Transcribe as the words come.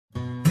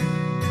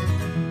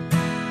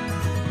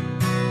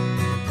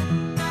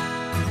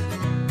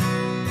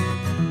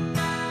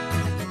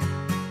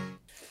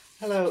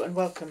Hello and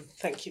welcome.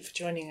 Thank you for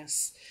joining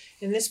us.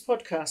 In this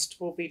podcast,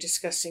 we'll be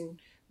discussing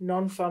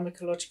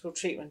non-pharmacological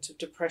treatment of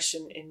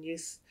depression in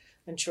youth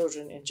and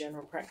children in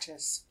general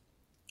practice.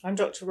 I'm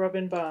Dr.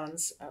 Robin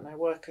Barnes and I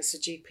work as a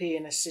GP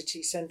in a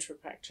city centre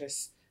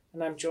practice,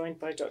 and I'm joined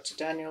by Dr.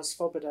 Daniel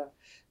Svoboda.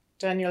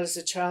 Daniel is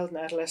a child and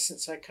adolescent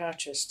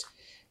psychiatrist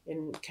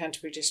in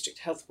Canterbury District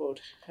Health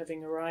Board,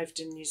 having arrived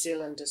in New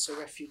Zealand as a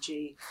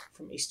refugee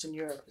from Eastern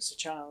Europe as a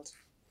child.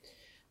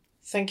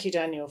 Thank you,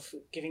 Daniel, for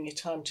giving your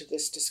time to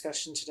this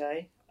discussion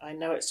today. I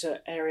know it's an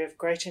area of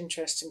great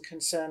interest and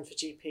concern for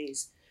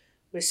GPs.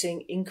 We're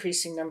seeing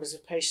increasing numbers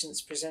of patients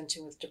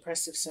presenting with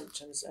depressive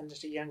symptoms and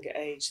at a younger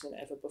age than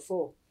ever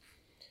before.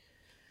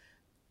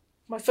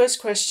 My first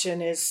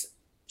question is,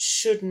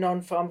 should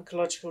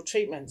non-pharmacological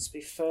treatments be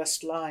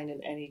first line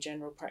in any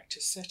general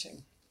practice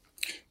setting?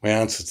 My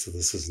answer to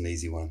this is an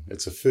easy one.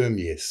 It's a firm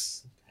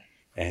yes.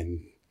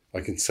 And I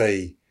can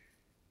say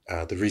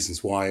the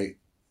reasons why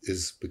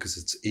is because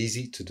it's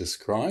easy to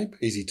describe,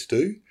 easy to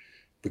do,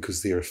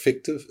 because they're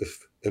effective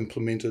if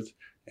implemented,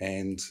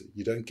 and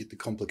you don't get the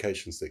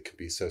complications that can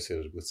be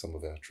associated with some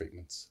of our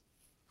treatments.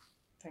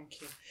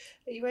 Thank you.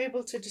 Are you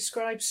able to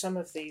describe some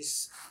of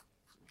these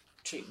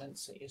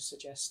treatments that you're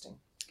suggesting?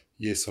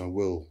 Yes, I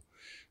will.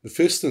 In the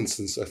first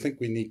instance, I think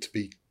we need to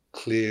be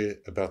clear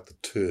about the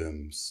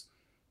terms.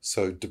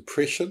 So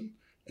depression,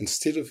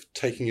 instead of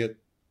taking it,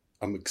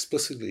 I'm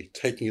explicitly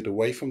taking it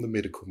away from the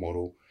medical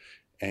model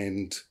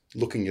and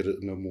looking at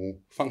it in a more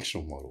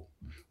functional model.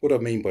 What I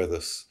mean by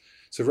this,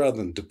 so rather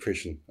than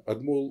depression,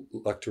 I'd more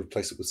like to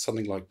replace it with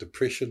something like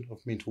depression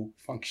of mental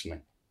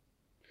functioning.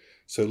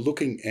 So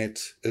looking at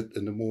it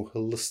in a more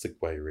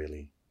holistic way,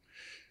 really.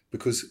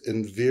 Because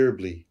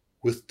invariably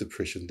with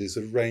depression, there's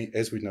a range,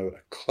 as we know,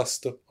 a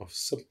cluster of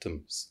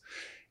symptoms,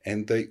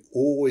 and they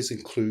always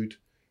include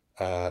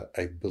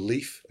a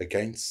belief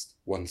against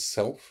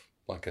oneself,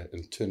 like an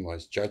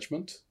internalized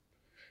judgment,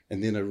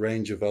 and then a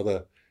range of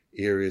other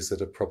areas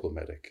that are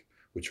problematic,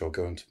 which I'll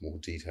go into more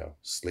detail: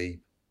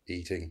 sleep,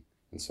 eating,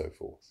 and so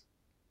forth.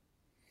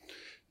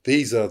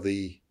 These are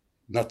the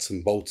nuts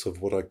and bolts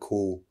of what I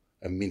call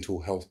a mental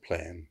health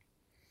plan,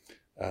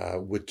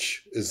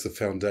 which is the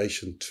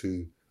foundation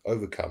to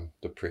overcome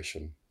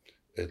depression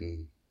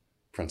in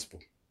principle.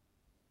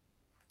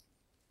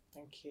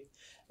 Thank you.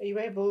 Are you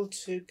able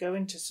to go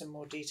into some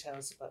more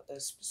details about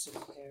those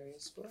specific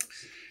areas for us?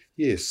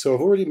 Yes, so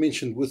I've already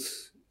mentioned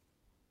with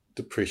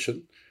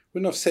depression,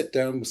 when I've sat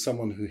down with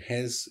someone who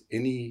has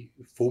any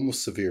form of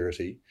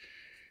severity,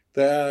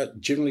 they are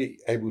generally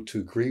able to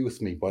agree with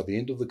me by the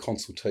end of the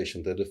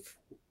consultation that if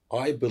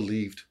I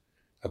believed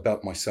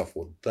about myself,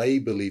 what they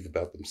believe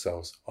about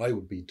themselves, I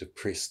would be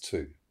depressed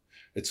too.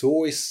 It's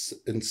always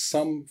in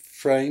some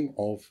frame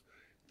of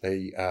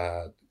they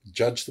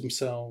judge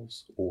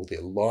themselves, or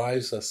their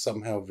lives are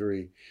somehow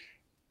very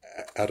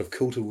out of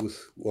kilter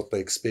with what they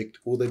expect,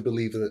 or they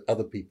believe that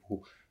other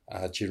people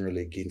are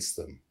generally against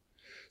them.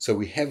 So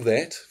we have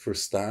that for a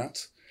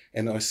start,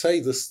 and I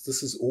say this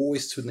is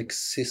always to an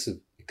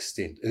excessive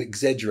extent, an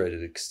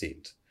exaggerated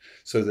extent,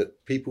 so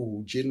that people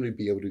will generally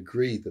be able to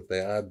agree that they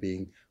are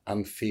being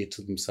unfair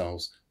to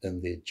themselves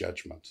in their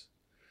judgment.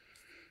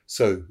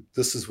 So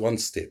this is one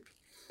step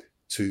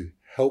to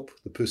help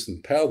the person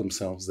empower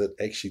themselves, that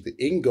actually the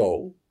end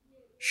goal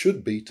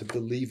should be to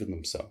believe in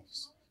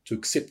themselves, to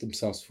accept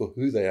themselves for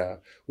who they are,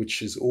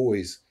 which is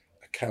always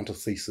a counter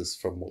thesis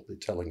from what they're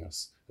telling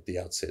us at the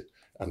outset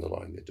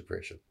underlying their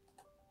depression.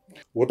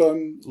 What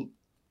I'm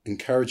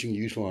encouraging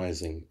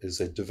utilising is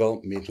a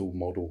developmental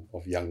model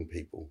of young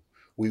people.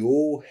 We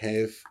all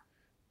have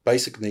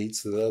basic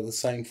needs that are the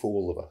same for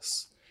all of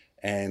us.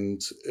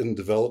 And in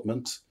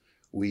development,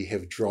 we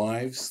have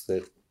drives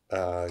that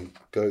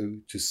go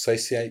to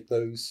satiate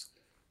those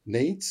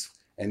needs.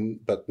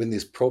 But when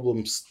there's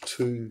problems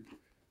to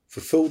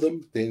fulfill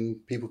them, then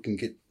people can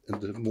get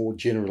into more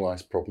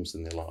generalised problems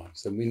in their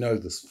lives. And we know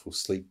this for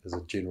sleep as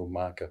a general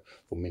marker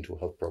for mental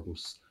health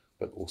problems,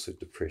 but also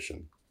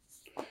depression.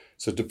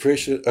 So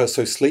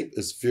sleep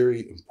is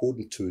very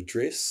important to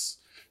address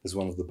as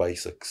one of the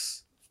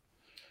basics.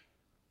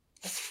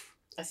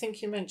 I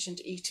think you mentioned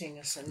eating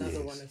as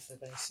another one of the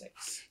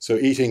basics. So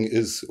eating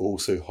is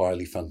also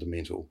highly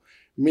fundamental.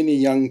 Many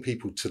young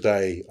people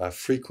today are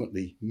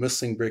frequently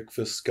missing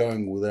breakfast,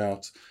 going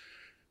without,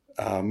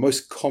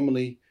 most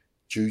commonly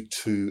due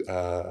to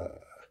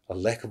a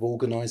lack of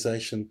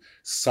organisation.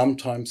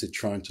 Sometimes they're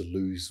trying to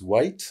lose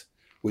weight,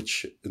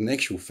 which in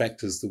actual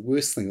fact is the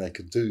worst thing they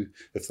could do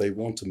if they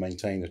want to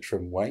maintain a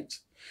trim weight.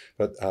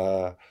 But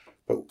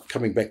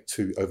coming back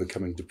to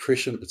overcoming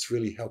depression, it's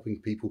really helping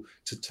people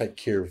to take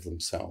care of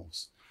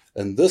themselves.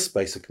 And this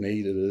basic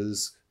need, it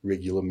is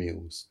regular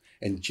meals.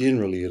 And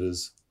generally it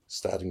is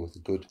starting with a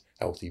good,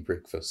 healthy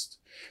breakfast.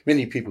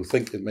 Many people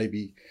think that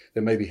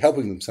they may be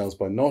helping themselves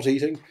by not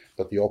eating,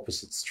 but the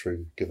opposite's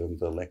true given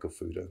the lack of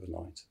food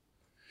overnight.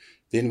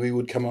 Then we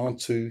would come on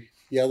to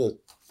the other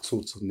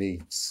sorts of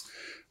needs.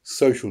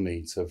 Social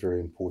needs are very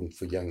important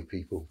for young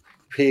people.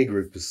 Peer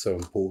group is so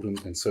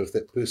important, and so if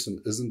that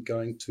person isn't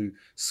going to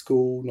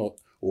school,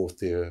 or if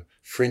there are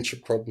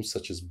friendship problems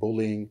such as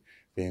bullying,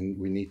 then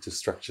we need to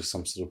structure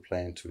some sort of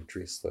plan to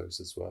address those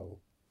as well.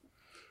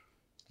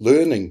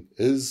 Learning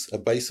is a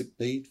basic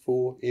need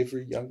for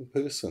every young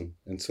person,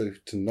 and so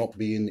to not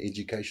be in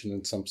education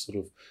in some sort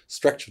of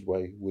structured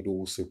way would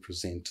also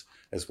present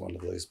as one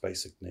of those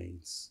basic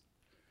needs.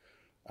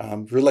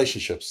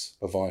 Relationships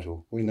are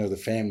vital. We know the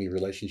family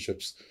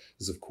relationships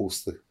is, of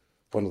course,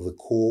 one of the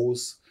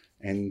cores,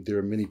 and there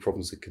are many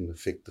problems that can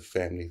affect the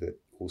family that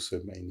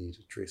also may need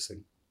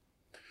addressing.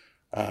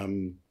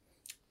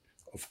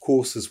 Of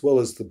course, as well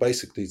as the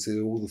basic needs,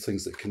 there are all the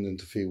things that can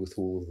interfere with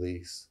all of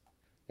these.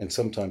 And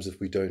sometimes if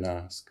we don't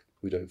ask,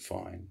 we don't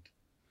find.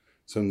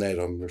 So in that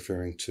I'm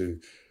referring to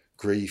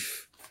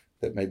grief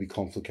that may be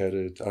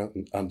complicated,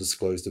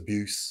 undisclosed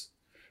abuse,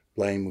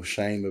 blame or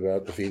shame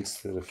about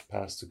events that have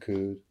past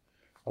occurred,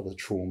 other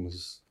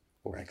traumas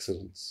or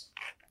accidents.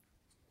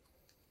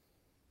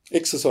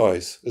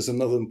 Exercise is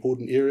another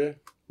important area.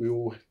 We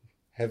all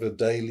have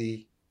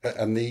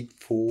a need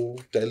for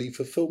daily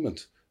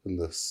fulfillment in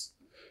this.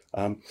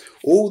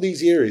 All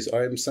these areas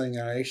I am saying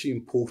are actually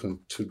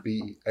important to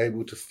be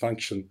able to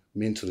function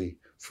mentally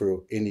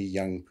for any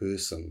young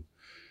person.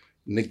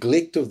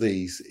 Neglect of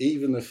these,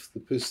 even if the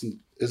person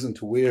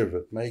isn't aware of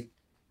it, may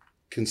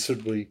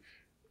considerably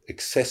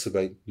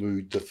exacerbate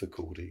mood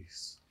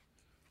difficulties.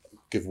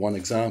 I'll give one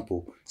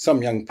example.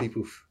 Some young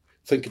people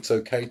think it's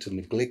okay to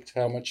neglect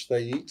how much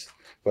they eat,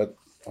 but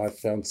I've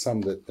found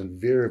some that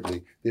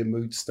invariably their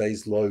mood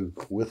stays low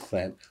with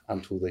that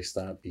until they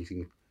start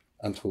eating,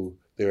 until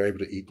they're able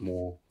to eat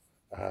more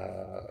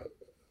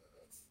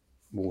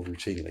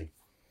routinely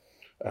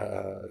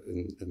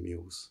in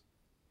meals.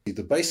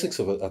 The basics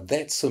of it are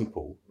that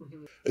simple.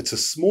 Mm-hmm. It's a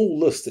small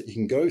list that you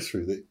can go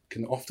through that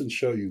can often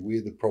show you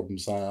where the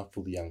problems are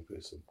for the young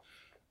person.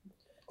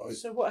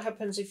 So what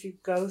happens if you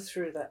go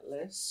through that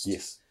list?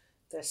 Yes.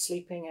 They're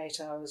sleeping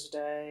 8 hours a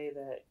day,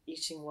 they're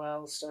eating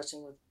well,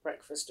 starting with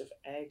breakfast of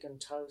egg and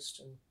toast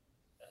and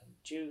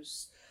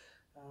juice,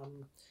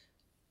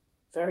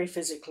 very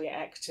physically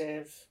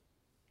active.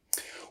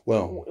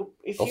 Well,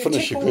 if I'll you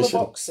finish tick your all question.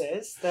 the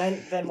boxes,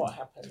 then what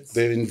happens?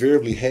 They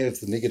invariably have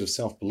the negative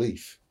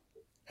self-belief,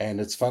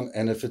 and it's fun.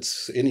 And if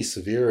it's any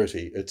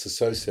severity, it's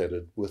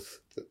associated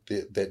with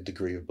that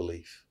degree of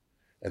belief,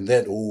 and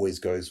that always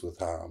goes with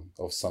harm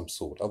of some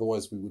sort.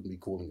 Otherwise, we wouldn't be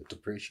calling it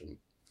depression.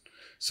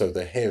 So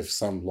they have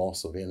some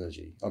loss of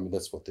energy. I mean,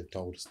 that's what they've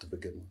told us to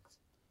begin with.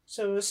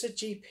 So as a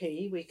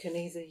GP, we can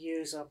either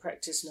use our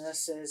practice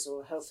nurses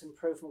or health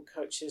improvement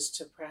coaches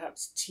to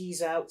perhaps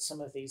tease out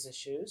some of these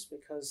issues,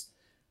 because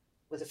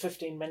with a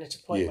 15-minute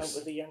appointment Yes.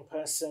 with a young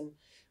person,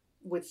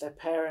 with their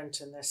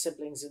parent and their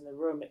siblings in the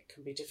room, it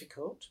can be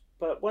difficult.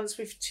 But once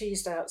we've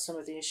teased out some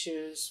of the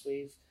issues,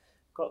 we've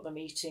got them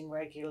eating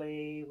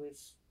regularly,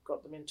 we've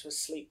got them into a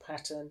sleep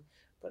pattern,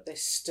 but they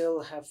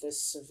still have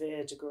this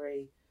severe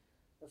degree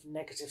of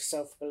negative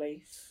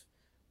self-belief,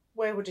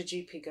 where would a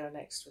GP go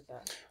next with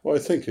that? Well, I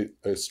think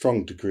a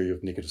strong degree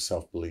of negative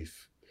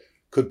self-belief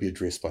could be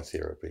addressed by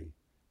therapy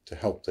to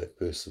help that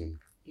person.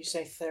 You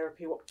say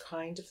therapy, what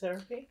kind of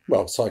therapy?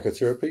 Well,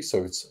 psychotherapy,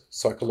 so it's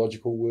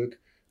psychological work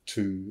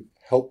to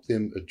help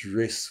them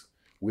address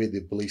where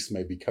their beliefs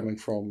may be coming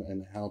from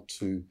and how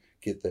to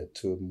get that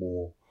to a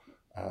more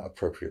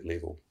appropriate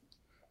level.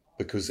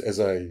 Because as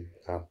I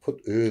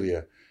put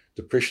earlier,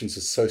 depression is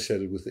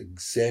associated with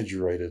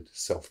exaggerated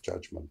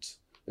self-judgment.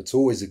 It's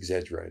always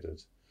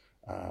exaggerated.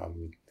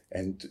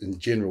 And in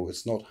general,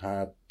 it's not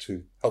hard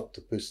to help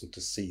the person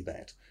to see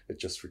that. It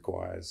just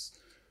requires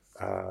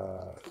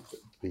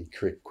the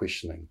correct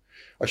questioning.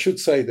 I should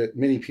say that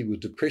many people with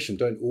depression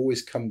don't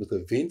always come with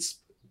events,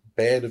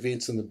 bad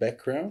events in the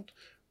background,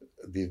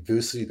 the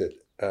adversity that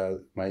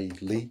may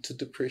lead to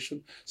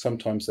depression.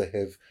 Sometimes they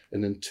have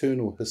an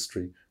internal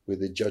history where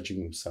they're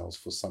judging themselves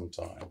for some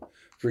time.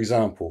 For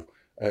example,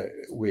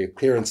 where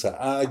parents are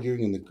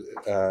arguing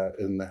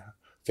in the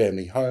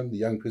family home, the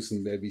young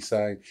person may be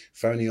saying,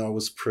 if only I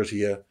was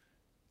prettier,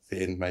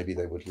 then maybe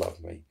they would love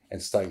me,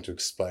 and starting to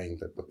explain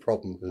that the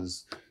problem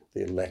is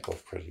their lack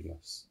of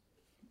prettiness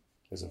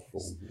as a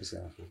form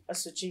example.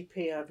 As a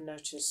GP, I've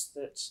noticed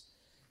that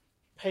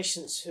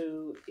patients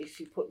who, if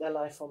you put their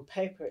life on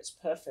paper, it's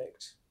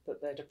perfect,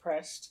 but they're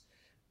depressed,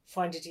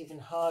 find it even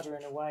harder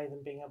in a way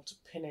than being able to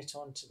pin it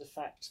onto the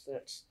fact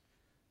that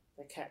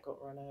their cat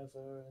got run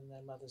over and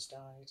their mother's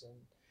died, and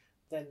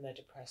then they're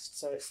depressed.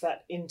 So it's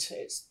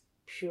it's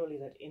purely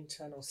that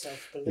internal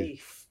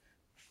self-belief.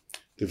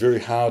 They're very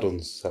hard on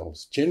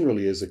themselves.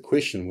 Generally, as a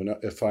question,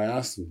 if I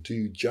ask them, do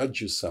you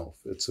judge yourself?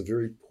 It's a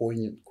very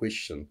poignant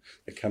question.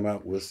 They come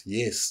out with,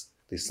 yes,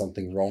 there's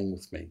something wrong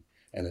with me.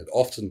 And it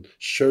often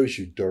shows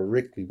you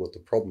directly what the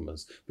problem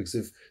is. Because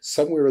if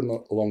somewhere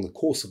along the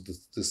course of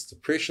this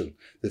depression,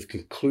 they've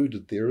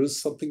concluded there is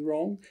something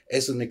wrong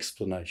as an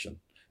explanation.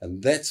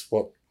 And that's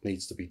what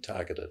needs to be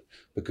targeted.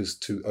 Because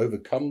to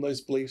overcome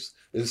those beliefs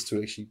is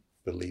to actually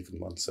believe in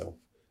oneself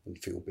and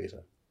feel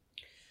better.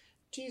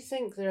 Do you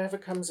think there ever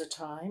comes a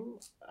time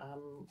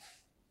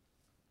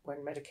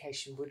when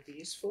medication would be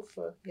useful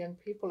for young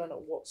people, and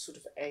at what sort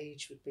of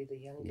age would be the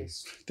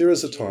youngest? There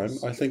is a time.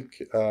 I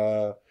think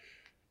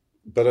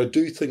But I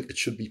do think it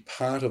should be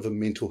part of a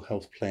mental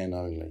health plan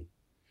only.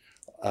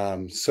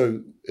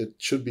 So it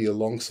should be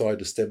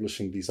alongside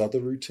establishing these other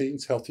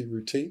routines, healthy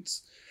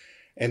routines.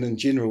 And in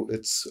general,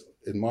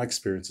 in my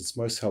experience, it's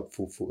most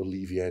helpful for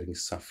alleviating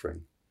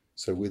suffering.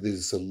 So where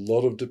there's a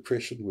lot of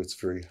depression, where it's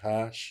very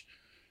harsh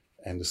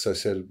and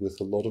associated with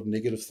a lot of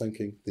negative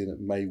thinking, then it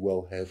may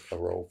well have a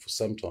role for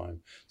some time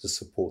to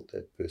support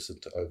that person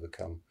to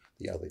overcome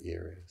the other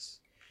areas.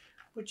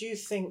 Would you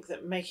think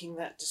that making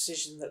that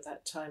decision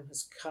that time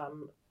has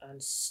come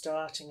and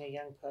starting a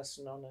young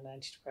person on an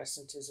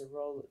antidepressant is a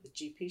role that the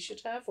GP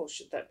should have, or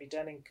should that be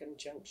done in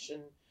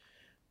conjunction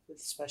with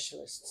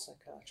specialist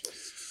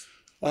psychiatrists?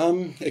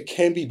 It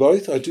can be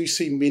both. I do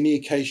see many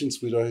occasions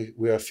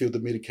where I feel the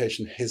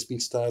medication has been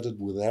started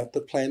without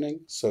the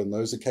planning. So in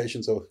those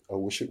occasions, I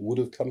wish it would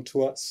have come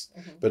to us.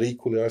 Mm-hmm. But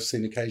equally, I've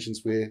seen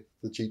occasions where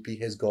the GP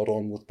has got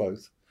on with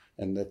both,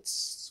 and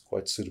that's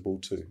quite suitable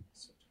too.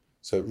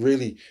 So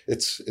really,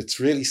 it's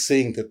really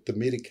seeing that the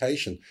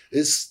medication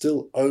is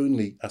still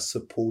only a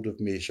supportive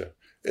measure.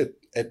 It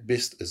at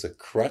best is a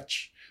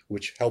crutch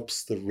which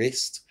helps the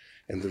rest,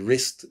 and the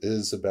rest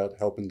is about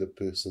helping the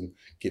person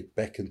get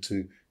back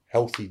into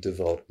healthy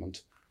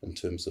development in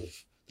terms of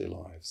their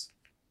lives.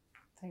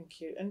 Thank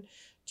you. And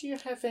do you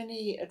have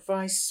any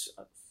advice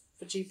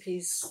for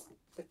GPs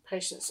with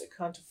patients that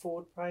can't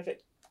afford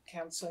private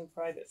counselling,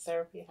 private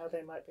therapy, how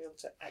they might be able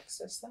to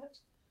access that?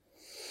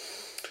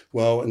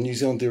 Well, in New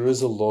Zealand, there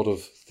is a lot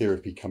of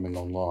therapy coming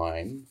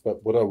online,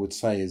 but what I would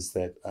say is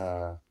that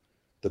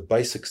the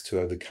basics to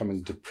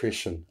overcoming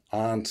depression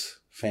aren't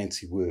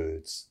fancy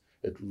words.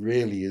 It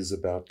really is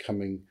about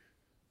coming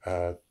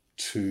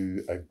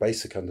to a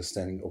basic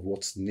understanding of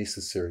what's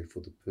necessary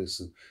for the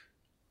person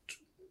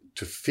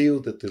to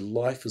feel that their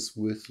life is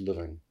worth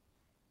living,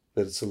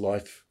 that it's a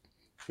life,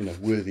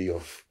 worthy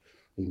of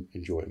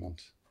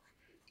enjoyment.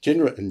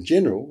 In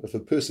general, if a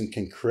person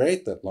can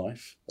create that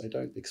life, they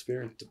don't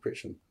experience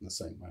depression in the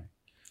same way.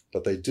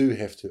 But they do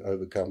have to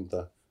overcome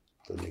the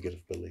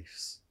negative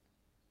beliefs.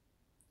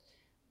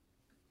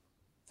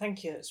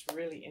 Thank you. It's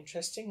really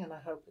interesting, and I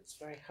hope it's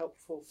very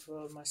helpful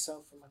for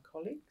myself and my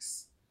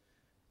colleagues.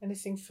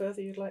 Anything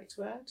further you'd like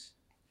to add?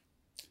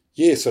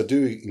 Yes, I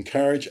do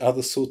encourage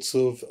other sorts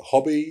of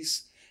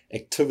hobbies,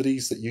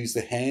 activities that use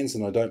their hands,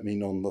 and I don't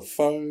mean on the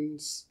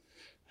phones,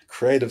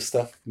 creative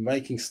stuff,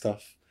 making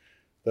stuff.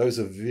 Those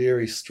are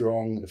very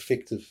strong,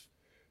 effective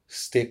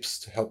steps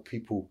to help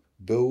people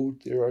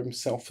build their own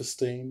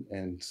self-esteem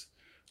and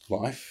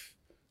life.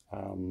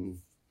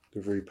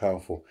 They're very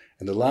powerful.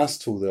 And the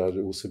last tool that I'd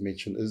also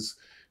mention is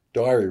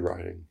diary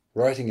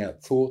writing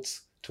out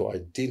thoughts to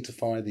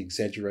identify the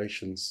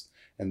exaggerations.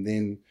 And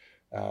then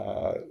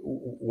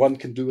one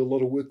can do a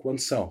lot of work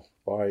oneself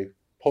by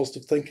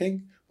positive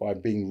thinking, by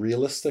being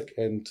realistic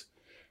and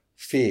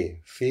fair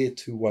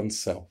to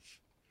oneself.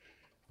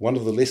 One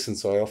of the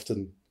lessons I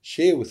often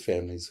share with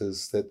families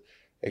is that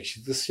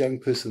actually this young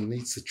person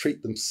needs to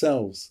treat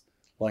themselves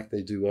like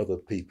they do other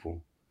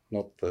people,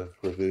 not the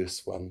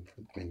reverse one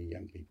that many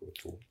young people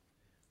are taught.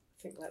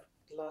 I think that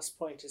last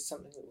point is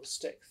something that will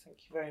stick. Thank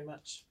you very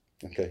much.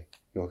 Okay,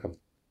 you're welcome.